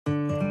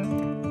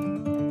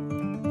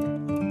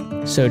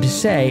So to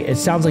say, it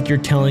sounds like you're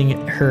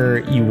telling her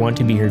you want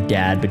to be her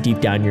dad, but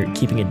deep down you're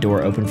keeping a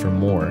door open for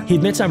more. He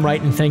admits I'm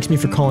right and thanks me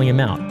for calling him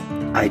out.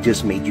 I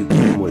just made you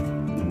come with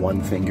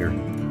one finger.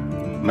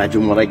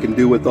 Imagine what I can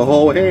do with the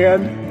whole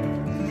hand.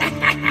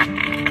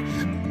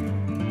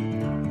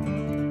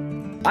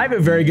 I have a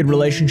very good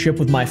relationship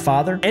with my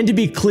father. And to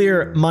be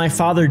clear, my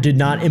father did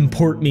not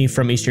import me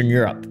from Eastern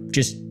Europe.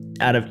 Just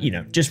out of,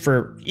 just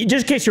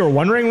in case you were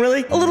wondering,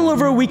 really. A little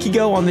over a week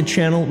ago on the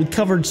channel, we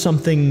covered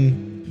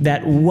something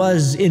that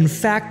was, in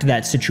fact,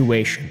 that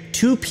situation.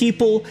 Two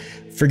people,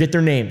 forget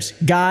their names,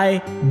 guy,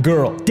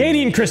 girl,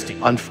 Danny and Christy.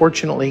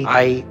 Unfortunately,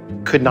 I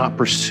could not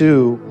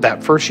pursue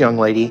that first young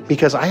lady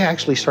because I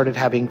actually started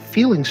having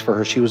feelings for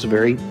her. She was a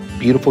very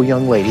beautiful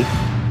young lady.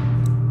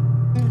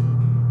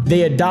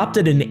 They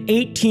adopted an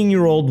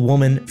 18-year-old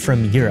woman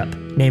from Europe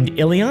named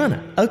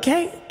Ileana.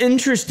 Okay,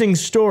 interesting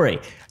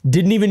story.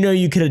 Didn't even know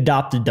you could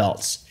adopt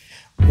adults.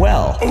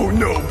 Well, Oh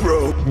no,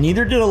 bro.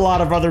 neither did a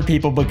lot of other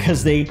people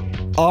because they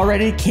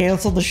already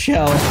canceled the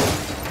show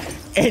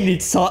and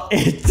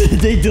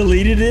they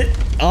deleted it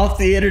off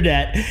the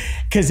internet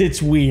because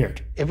it's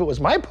weird. If it was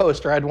my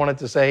poster, I'd want it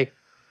to say,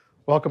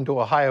 "Welcome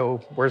to Ohio,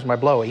 where's my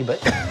blowy?"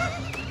 But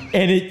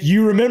And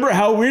you remember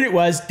how weird it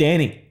was,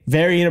 Danny.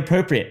 Very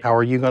inappropriate. how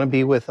are you going to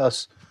be with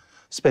us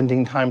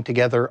spending time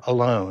together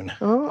alone?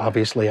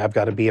 Obviously, I've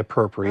got to be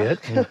appropriate.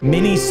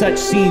 Many such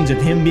scenes of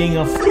him being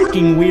a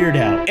fucking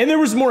weirdo. And there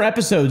was more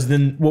episodes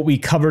than what we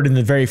covered in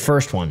the very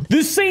first one.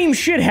 The same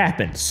shit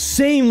happened.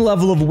 Same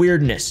level of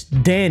weirdness.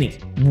 Danny,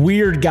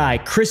 weird guy.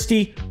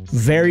 Christy,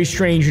 very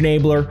strange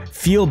enabler.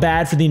 Feel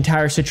bad for the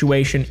entire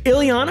situation.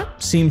 Ileana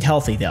seemed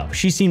healthy though.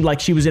 She seemed like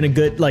she was in a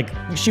good,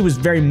 she was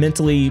very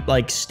mentally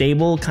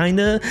stable,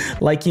 kinda.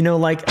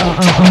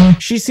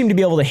 She seemed to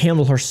be able to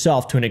handle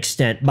herself to an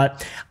extent.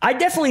 But I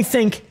definitely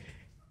think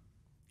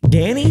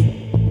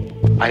Danny?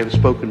 I have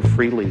spoken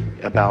freely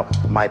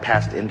about my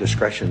past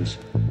indiscretions.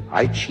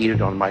 I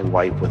cheated on my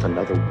wife with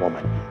another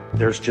woman.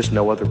 There's just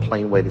no other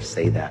plain way to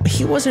say that.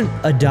 He wasn't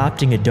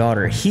adopting a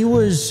daughter. He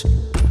was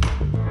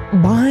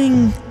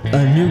buying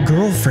a new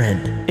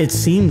girlfriend, it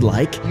seemed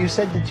like. You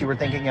said that you were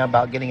thinking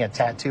about getting a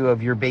tattoo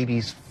of your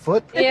baby's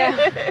foot? Yeah.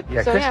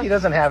 Yeah, So, Christy yeah.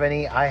 doesn't have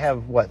any. I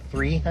have, what,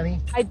 3, honey?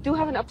 I do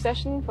have an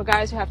obsession for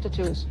guys who have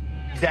tattoos.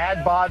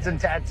 Dad bods and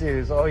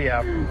tattoos. Oh,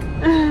 yeah.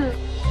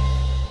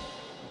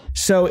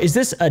 So is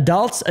this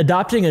adults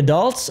adopting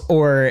adults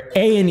or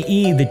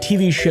A&E, the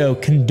TV show,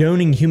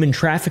 condoning human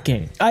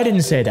trafficking? I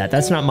didn't say that.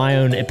 That's not my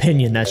own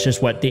opinion. That's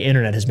just what the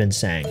internet has been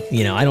saying.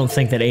 I don't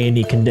think that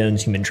A&E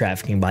condones human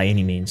trafficking by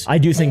any means. I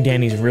do think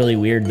Danny's really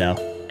weird though,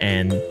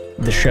 and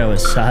the show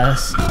is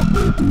sus.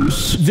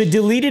 The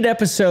deleted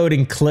episode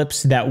and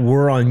clips that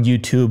were on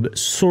YouTube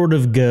sort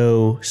of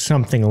go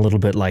something a little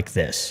bit like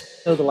this.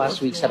 So the last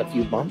week's had a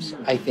few bumps.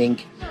 I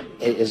think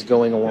it is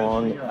going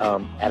along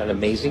at an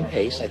amazing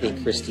pace. I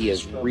think Christy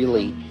is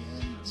really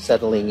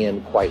settling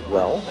in quite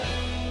well.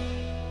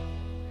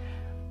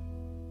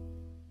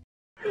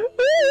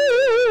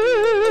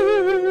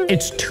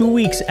 It's 2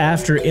 weeks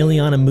after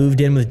Ileana moved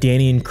in with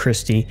Danny and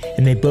Christy,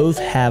 and they both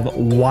have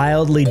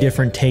wildly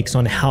different takes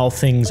on how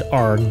things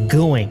are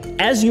going,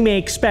 as you may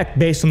expect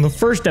based on the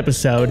first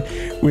episode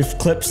with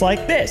clips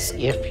like this.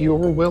 If you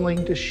were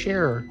willing to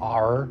share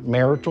our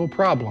marital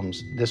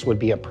problems, this would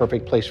be a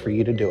perfect place for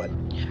you to do it.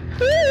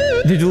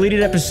 The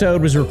deleted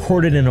episode was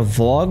recorded in a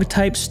vlog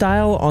type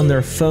style on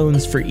their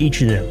phones for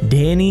each of them.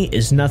 Danny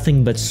is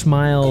nothing but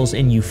smiles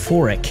and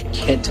euphoric.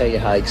 Can't tell you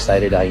how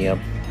excited I am.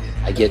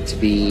 I get to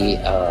be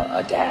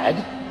a dad.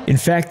 In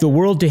fact, the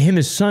world to him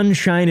is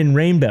sunshine and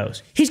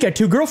rainbows. He's got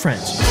 2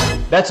 girlfriends.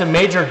 That's a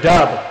major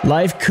dub.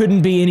 Life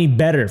couldn't be any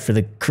better for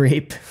the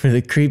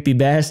creepy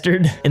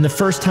bastard. And the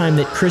first time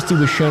that Christy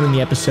was shown in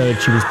the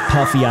episode, she was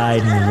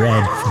puffy-eyed and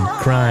red from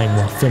crying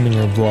while filming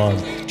her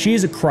vlog. She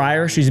is a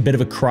crier. She's a bit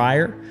of a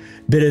crier.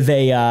 Bit of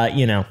a,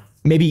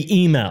 maybe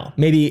emo.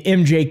 Maybe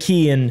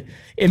MJK and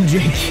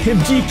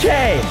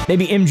MGK.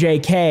 Maybe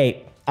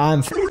MJK.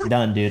 I'm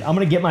done, dude. I'm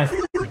gonna get my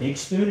big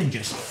spoon and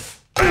just...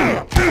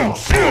 The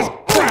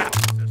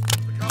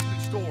company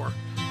store,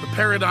 the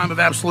paradigm of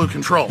absolute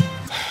control.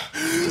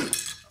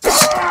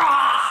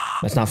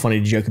 That's not funny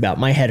to joke about.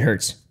 My head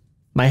hurts.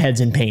 My head's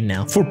in pain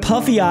now. For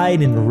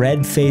puffy-eyed and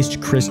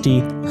red-faced Christy,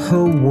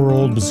 her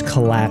world was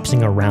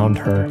collapsing around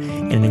her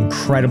in an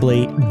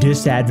incredibly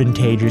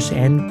disadvantageous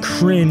and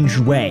cringe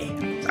way.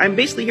 I'm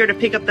basically here to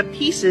pick up the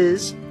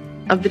pieces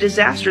of the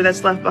disaster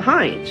that's left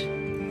behind.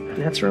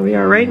 And that's where we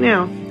are right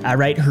now.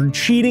 Alright, her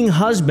cheating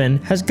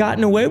husband has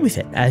gotten away with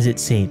it, as it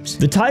seems.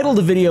 The title of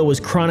the video was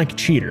Chronic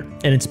Cheater,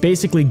 and it's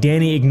basically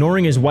Danny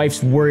ignoring his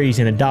wife's worries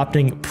and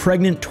adopting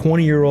pregnant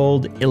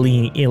 20-year-old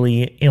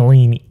Ileana.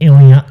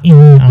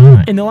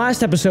 In the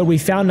last episode, we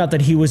found out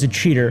that he was a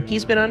cheater.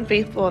 He's been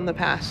unfaithful in the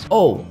past.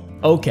 Oh,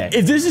 okay.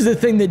 If this is a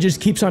thing that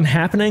just keeps on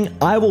happening,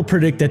 I will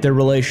predict that their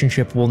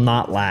relationship will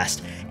not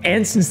last.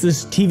 And since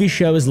this TV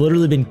show has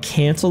literally been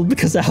canceled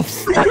because of how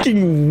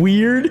fucking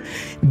weird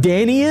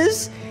Danny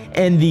is,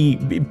 and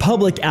the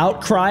public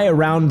outcry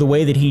around the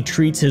way that he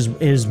treats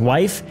his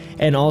wife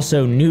and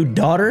also new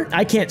daughter,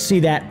 I can't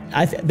see that.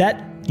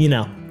 you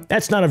know,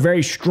 that's not a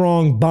very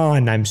strong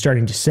bond I'm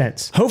starting to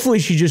sense. Hopefully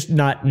she's just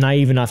not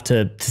naive enough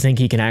to think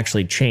he can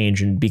actually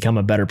change and become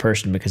a better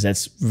person, because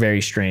that's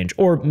very strange.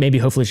 Or maybe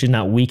hopefully she's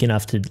not weak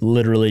enough to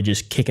literally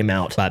just kick him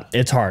out. But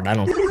it's hard, I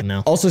don't fucking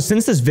know. Also,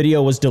 since this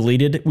video was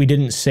deleted, we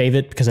didn't save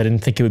it because I didn't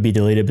think it would be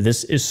deleted, but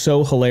this is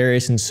so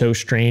hilarious and so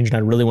strange, and I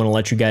really want to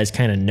let you guys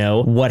kind of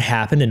know what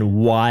happened and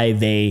why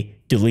they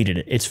deleted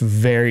it. It's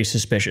very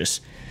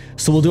suspicious.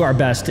 So we'll do our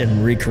best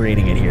in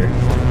recreating it here.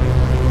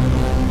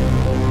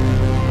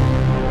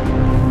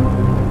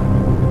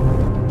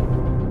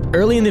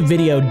 Early in the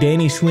video,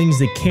 Danny swings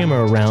the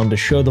camera around to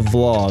show the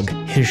vlog,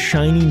 his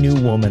shiny new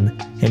woman,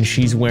 and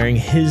she's wearing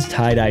his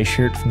tie-dye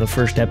shirt from the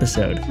first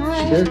episode.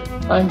 Sure,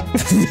 fine.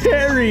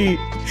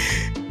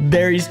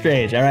 Very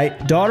strange, all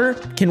right? Daughter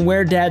can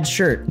wear dad's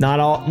shirt.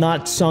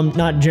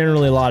 Not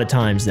generally a lot of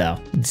times though.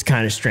 It's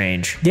kind of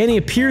strange. Danny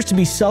appears to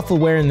be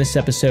self-aware in this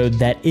episode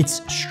that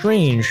it's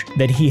strange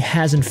that he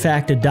has in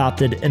fact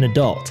adopted an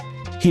adult.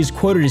 He is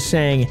quoted as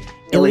saying,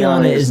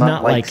 Ileana is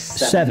not like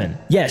 7.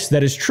 Yes,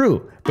 that is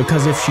true.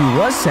 Because if she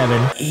was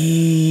 7,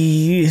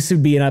 this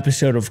would be an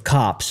episode of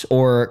Cops,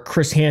 or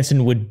Chris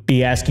Hansen would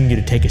be asking you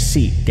to take a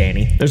seat,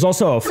 Danny. There's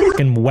also a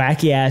fucking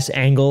wacky ass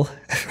angle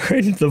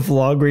in the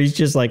vlog where he's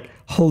just like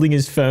holding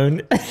his phone.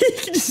 You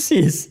can just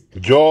see his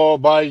Joe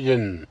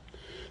Biden,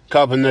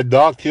 coming the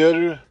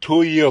doctor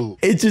to you.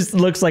 It just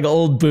looks like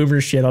old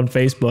boomer shit on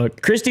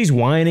Facebook. Christy's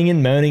whining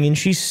and moaning and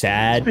she's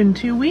sad. It's been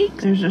 2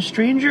 weeks. There's a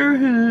stranger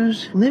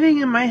who's living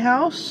in my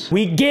house.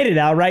 We get it,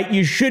 all right?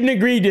 You shouldn't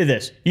agree to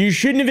this. You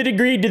shouldn't have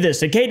agreed to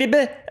this, okay,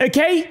 Dibba?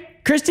 Okay?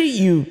 Christy,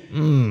 you,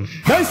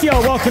 both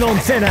y'all walking on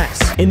thin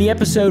ice. In the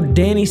episode,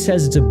 Danny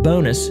says it's a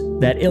bonus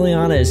that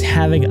Ileana is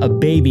having a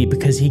baby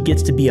because he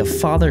gets to be a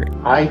father.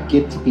 I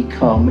get to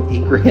become a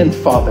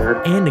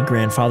grandfather. And a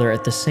grandfather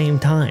at the same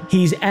time.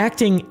 He's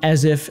acting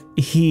as if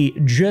he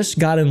just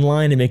got in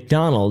line at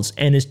McDonald's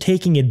and is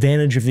taking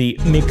advantage of the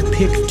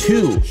McPick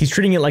 2. He's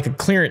treating it like a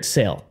clearance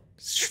sale.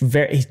 It's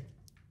very...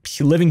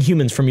 living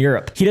humans from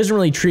Europe. He doesn't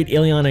really treat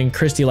Ileana and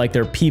Christy like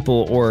they're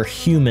people or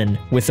human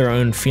with their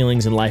own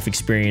feelings and life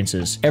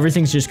experiences.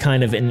 Everything's just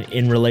kind of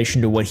in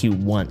relation to what he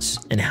wants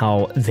and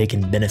how they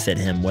can benefit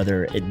him,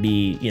 whether it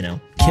be, you know,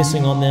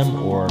 kissing on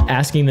them or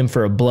asking them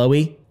for a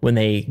blowy when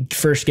they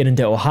first get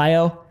into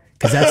Ohio.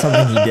 Because that's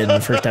something he did in the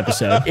first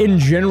episode. In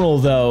general,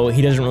 though,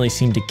 he doesn't really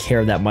seem to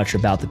care that much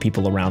about the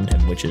people around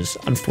him, which is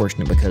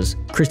unfortunate because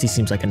Christy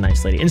seems like a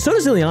nice lady. And so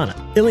does Ileana.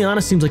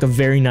 Ileana seems like a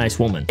very nice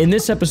woman. In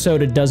this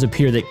episode, it does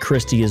appear that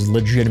Christy is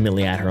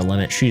legitimately at her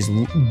limit. She's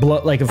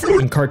like a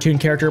fucking cartoon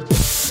character,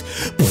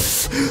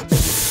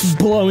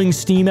 blowing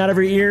steam out of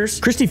her ears.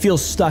 Christy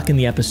feels stuck in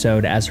the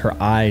episode as her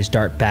eyes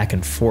dart back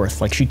and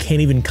forth, like she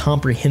can't even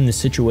comprehend the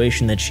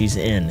situation that she's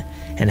in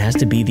and has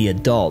to be the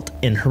adult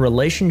in her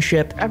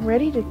relationship. I'm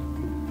ready to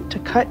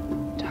cut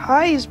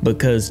ties.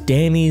 Because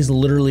Danny's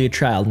literally a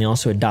child, and he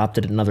also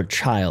adopted another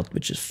child,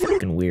 which is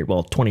fucking weird.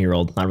 Well,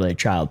 20-year-old, not really a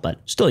child, but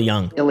still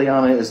young.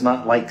 Ileana is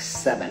not like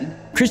 7.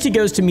 Christy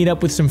goes to meet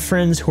up with some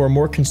friends who are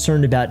more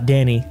concerned about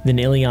Danny than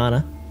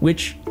Ileana,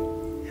 which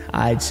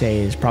I'd say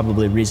is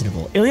probably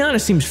reasonable.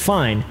 Ileana seems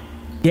fine.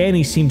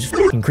 Danny seems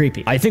fucking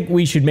creepy. I think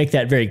we should make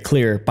that very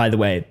clear, by the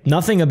way.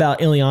 Nothing about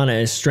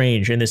Ileana is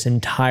strange in this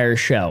entire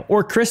show,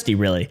 or Christy,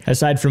 really,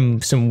 aside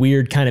from some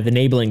weird kind of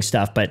enabling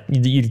stuff, but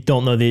you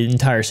don't know the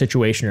entire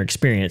situation or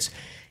experience.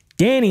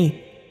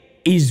 Danny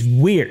is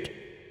weird.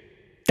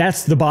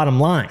 That's the bottom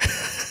line.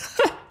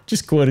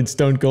 Just quoted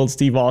Stone Cold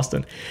Steve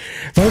Austin.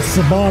 That's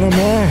the bottom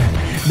line.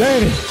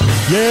 Danny,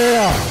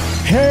 yeah,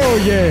 hell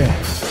yeah.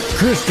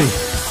 Christy,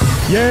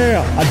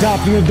 yeah,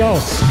 adopting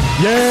adults.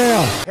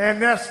 Yeah! And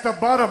that's the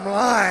bottom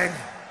line,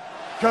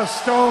 because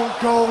Stone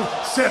Cold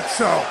said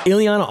so.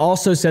 Ileana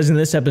also says in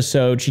this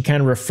episode, she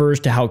kind of refers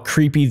to how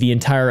creepy the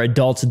entire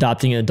adults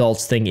adopting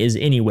adults thing is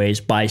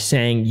anyways, by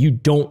saying you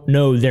don't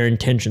know their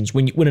intentions.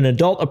 When an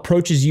adult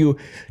approaches you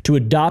to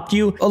adopt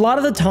you, a lot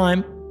of the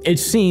time, it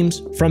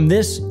seems, from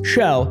this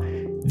show,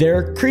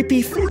 they're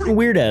creepy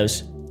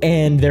weirdos,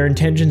 and their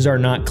intentions are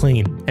not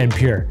clean and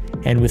pure.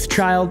 And with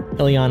child,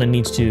 Ileana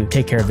needs to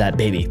take care of that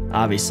baby,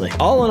 obviously.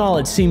 All in all,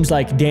 it seems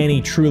like Danny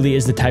truly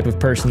is the type of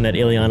person that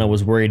Ileana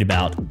was worried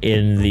about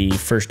in the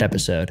first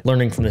episode,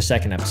 learning from the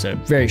second episode.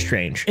 Very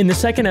strange. In the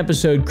second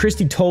episode,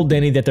 Christy told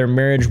Danny that their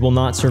marriage will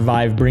not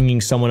survive bringing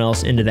someone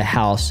else into the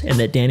house, and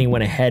that Danny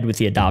went ahead with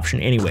the adoption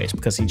anyways,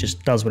 because he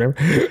just does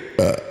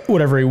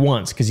whatever he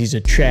wants, because he's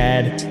a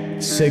Chad,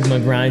 Sigma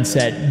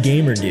grindset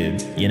gamer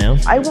dude, you know?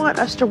 I want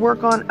us to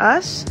work on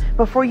us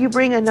before you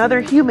bring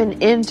another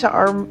human into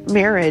our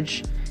marriage.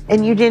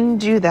 And you didn't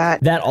do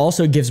that. That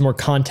also gives more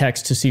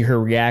context to see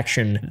her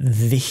reaction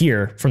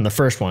here from the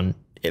first one.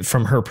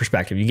 From her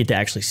perspective, you get to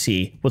actually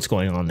see what's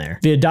going on there.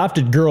 The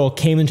adopted girl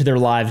came into their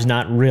lives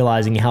not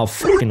realizing how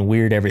fucking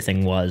weird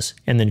everything was.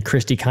 And then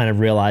Christy kind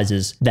of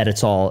realizes that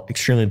it's all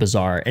extremely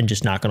bizarre and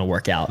just not gonna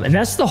work out. And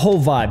that's the whole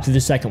vibe to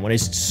the second one.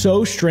 It's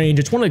so strange.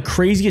 It's one of the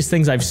craziest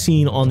things I've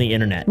seen on the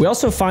internet. We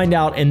also find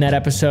out in that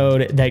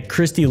episode that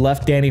Christy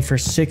left Danny for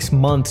 6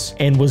 months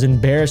and was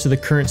embarrassed of the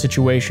current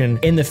situation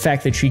and the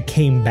fact that she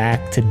came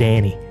back to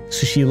Danny.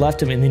 So she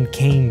left him and then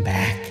came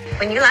back.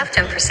 When you left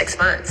him for 6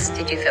 months,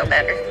 did you feel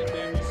better?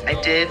 I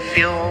did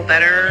feel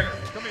better,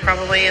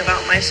 probably,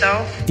 about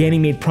myself. Danny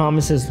made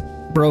promises,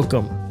 broke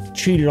them,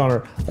 cheated on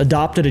her,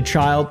 adopted a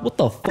child. What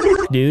the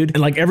fuck, dude?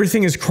 And like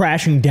everything is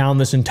crashing down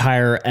this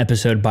entire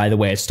episode, by the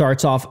way. It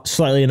starts off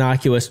slightly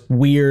innocuous,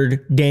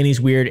 weird,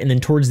 Danny's weird, and then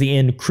towards the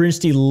end,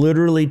 Christy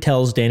literally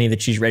tells Danny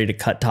that she's ready to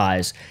cut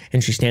ties,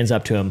 and she stands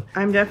up to him.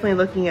 I'm definitely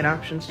looking at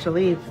options to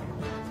leave.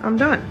 I'm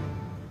done.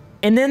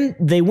 And then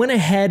they went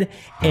ahead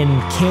and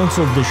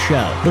canceled the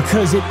show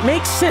because it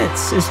makes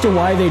sense as to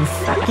why they'd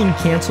fucking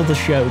cancel the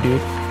show, dude.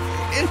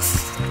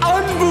 It's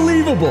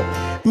unbelievable.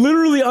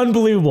 Literally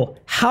unbelievable.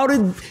 How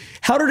did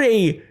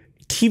a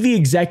TV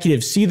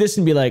executive see this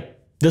and be like,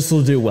 this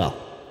will do well?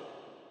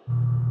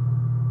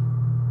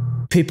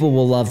 People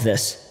will love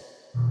this.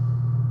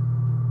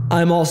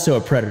 I'm also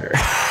a predator.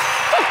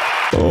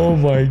 Oh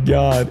my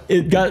God.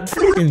 It got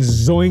fucking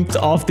zoinked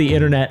off the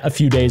internet a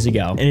few days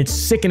ago. And it's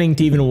sickening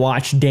to even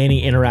watch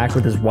Danny interact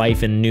with his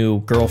wife and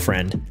new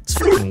girlfriend. It's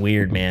fucking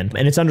weird, man.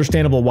 And it's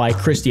understandable why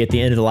Christy at the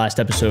end of the last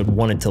episode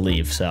wanted to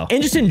leave, so.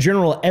 And just in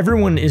general,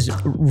 everyone is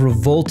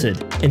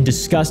revolted and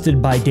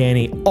disgusted by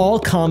Danny. All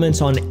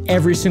comments on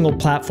every single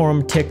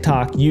platform,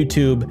 TikTok,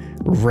 YouTube,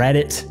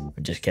 Reddit.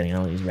 Just kidding, I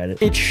don't use Reddit.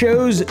 It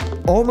shows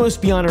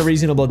almost beyond a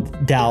reasonable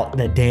doubt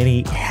that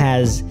Danny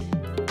has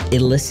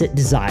illicit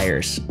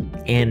desires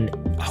and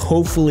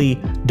hopefully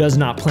does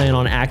not plan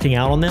on acting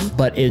out on them,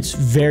 but it's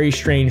very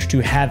strange to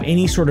have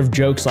any sort of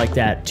jokes like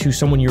that to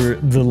someone you're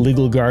the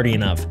legal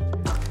guardian of.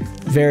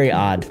 Very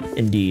odd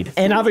indeed.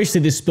 And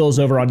obviously this spills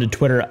over onto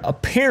Twitter.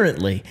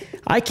 Apparently,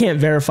 I can't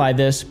verify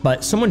this,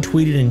 but someone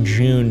tweeted in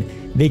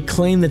June, they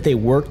claim that they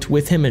worked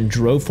with him and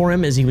drove for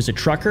him as he was a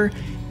trucker.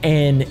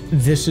 And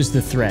this is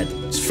the thread.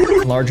 It's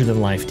larger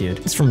than life, dude.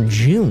 It's from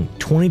June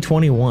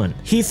 2021.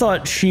 He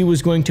thought she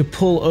was going to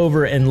pull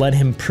over and let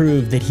him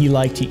prove that he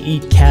liked to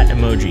eat cat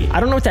emoji. I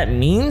don't know what that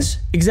means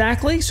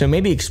exactly, so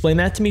maybe explain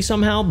that to me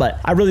somehow, but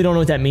I really don't know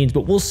what that means,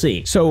 but we'll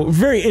see. So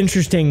very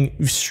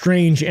interesting,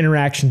 strange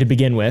interaction to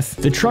begin with.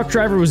 The truck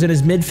driver was in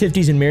his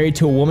mid-50s and married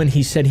to a woman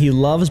he said he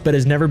loves but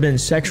has never been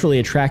sexually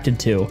attracted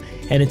to,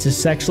 and it's a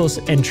sexless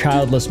and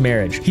childless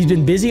marriage. He's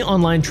been busy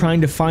online trying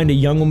to find a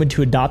young woman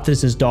to adopt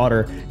as his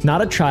daughter.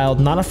 Not a child,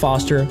 not a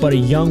foster, but a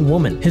young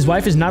woman. His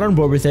wife is not on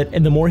board with it,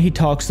 and the more he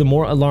talks, the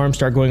more alarms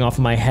start going off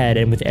in my head,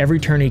 and with every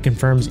turn he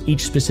confirms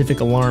each specific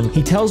alarm.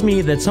 He tells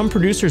me that some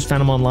producers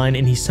found him online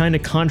and he signed a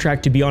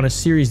contract to be on a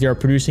series they are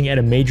producing at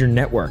a major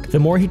network. The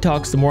more he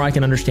talks, the more I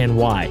can understand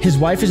why. His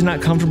wife is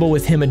not comfortable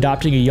with him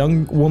adopting a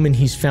young woman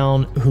he's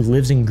found who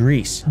lives in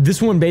Greece.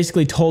 This woman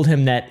basically told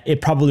him that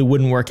it probably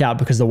wouldn't work out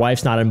because the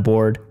wife's not on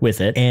board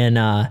with it,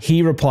 and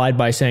he replied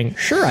by saying,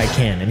 sure I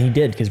can, and he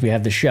did because we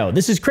have the show.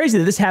 This is crazy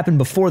that this happened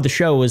before the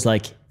show was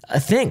like a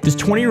thing. This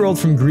 20-year-old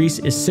from Greece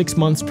is 6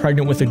 months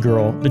pregnant with a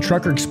girl. The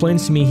trucker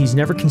explains to me he's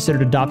never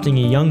considered adopting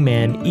a young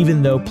man,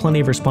 even though plenty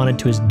have responded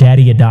to his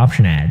daddy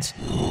adoption ads.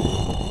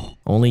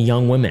 Only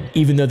young women,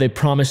 even though they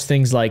promise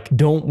things like,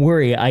 don't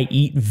worry, I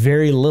eat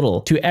very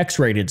little, to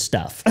X-rated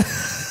stuff.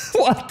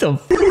 What the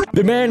f?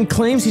 The man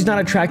claims he's not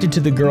attracted to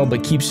the girl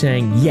but keeps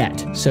saying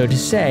yet. So to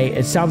say,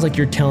 it sounds like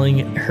you're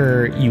telling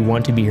her you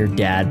want to be her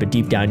dad, but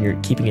deep down you're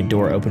keeping a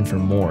door open for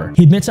more.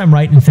 He admits I'm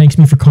right and thanks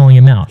me for calling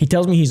him out. He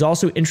tells me he's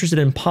also interested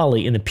in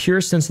poly in the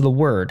purest sense of the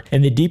word,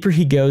 and the deeper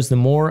he goes, the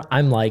more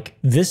I'm like,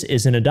 this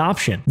isn't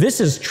adoption. This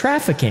is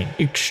trafficking.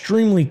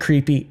 Extremely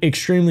creepy,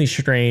 extremely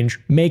strange,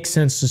 makes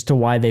sense as to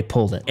why they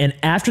pulled it. And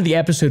after the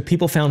episode,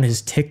 people found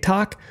his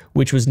TikTok,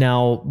 which was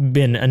now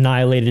been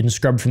annihilated and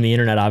scrubbed from the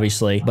internet,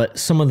 obviously, but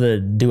some of the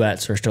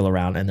duets are still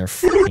around and they're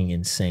fucking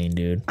insane,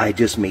 dude. I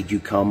just made you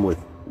come with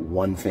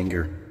one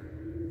finger.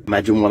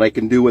 Imagine what I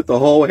can do with the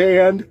whole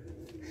hand.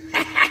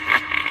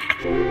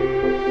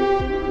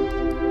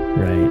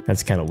 Right,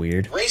 that's kind of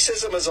weird.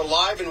 Racism is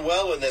alive and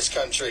well in this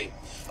country.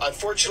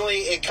 Unfortunately,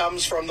 it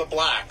comes from the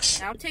blacks.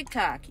 Now,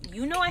 TikTok,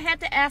 you know I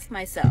had to ask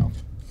myself,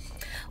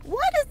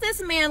 why does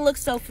this man look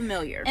so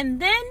familiar? And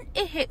then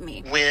it hit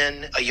me.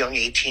 When a young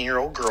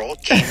 18-year-old girl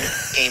came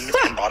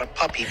and bought a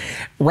puppy.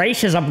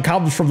 Racism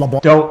comes from the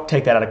block. Don't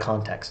take that out of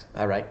context,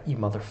 all right, you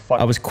motherfucker.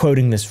 I was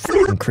quoting this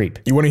fucking creep.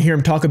 You want to hear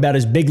him talk about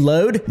his big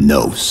load?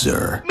 No,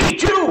 sir. Me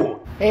too!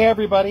 Hey,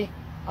 everybody.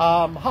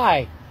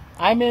 Hi.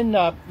 I'm in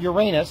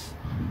Uranus,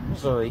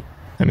 Missouri.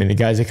 I mean, the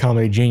guy's a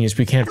comedy genius.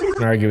 We can't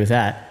argue with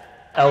that.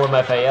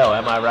 LMFAO,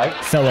 am I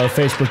right? Fellow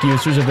Facebook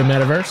users of the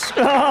metaverse.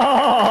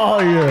 Oh,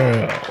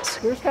 yes.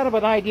 Here's kind of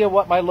an idea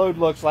what my load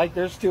looks like.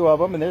 There's two of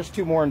them, and there's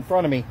two more in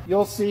front of me.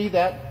 You'll see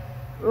that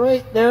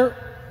right there,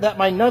 that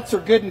my nuts are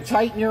good and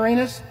tight in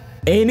Uranus.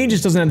 A&E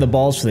just doesn't have the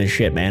balls for this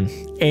shit, man.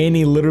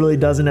 A&E literally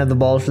doesn't have the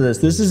balls for this.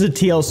 This is a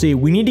TLC.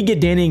 We need to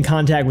get Danny in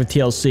contact with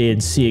TLC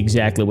and see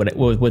exactly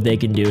what they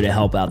can do to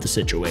help out the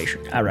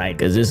situation. All right,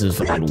 because this is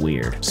fucking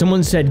weird.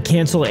 Someone said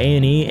cancel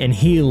A&E, and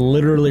he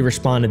literally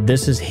responded,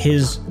 this is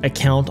his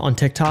account on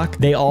TikTok.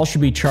 They all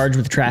should be charged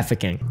with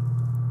trafficking.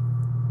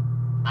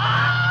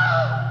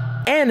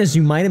 And as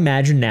you might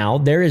imagine now,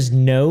 there is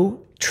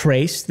no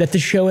trace that the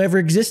show ever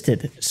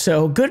existed.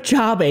 So good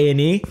job,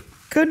 A&E.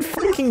 Good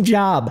fucking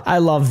job. I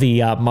love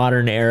the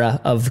modern era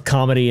of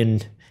comedy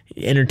and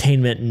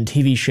entertainment and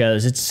TV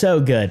shows. It's so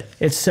good.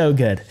 It's so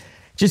good.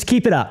 Just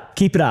keep it up.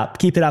 Keep it up.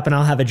 Keep it up and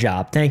I'll have a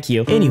job. Thank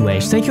you.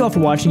 Anyways, thank you all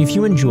for watching. If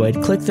you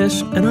enjoyed, click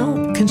this and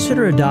I'll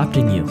consider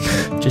adopting you.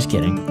 Just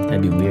kidding.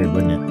 That'd be weird,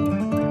 wouldn't it?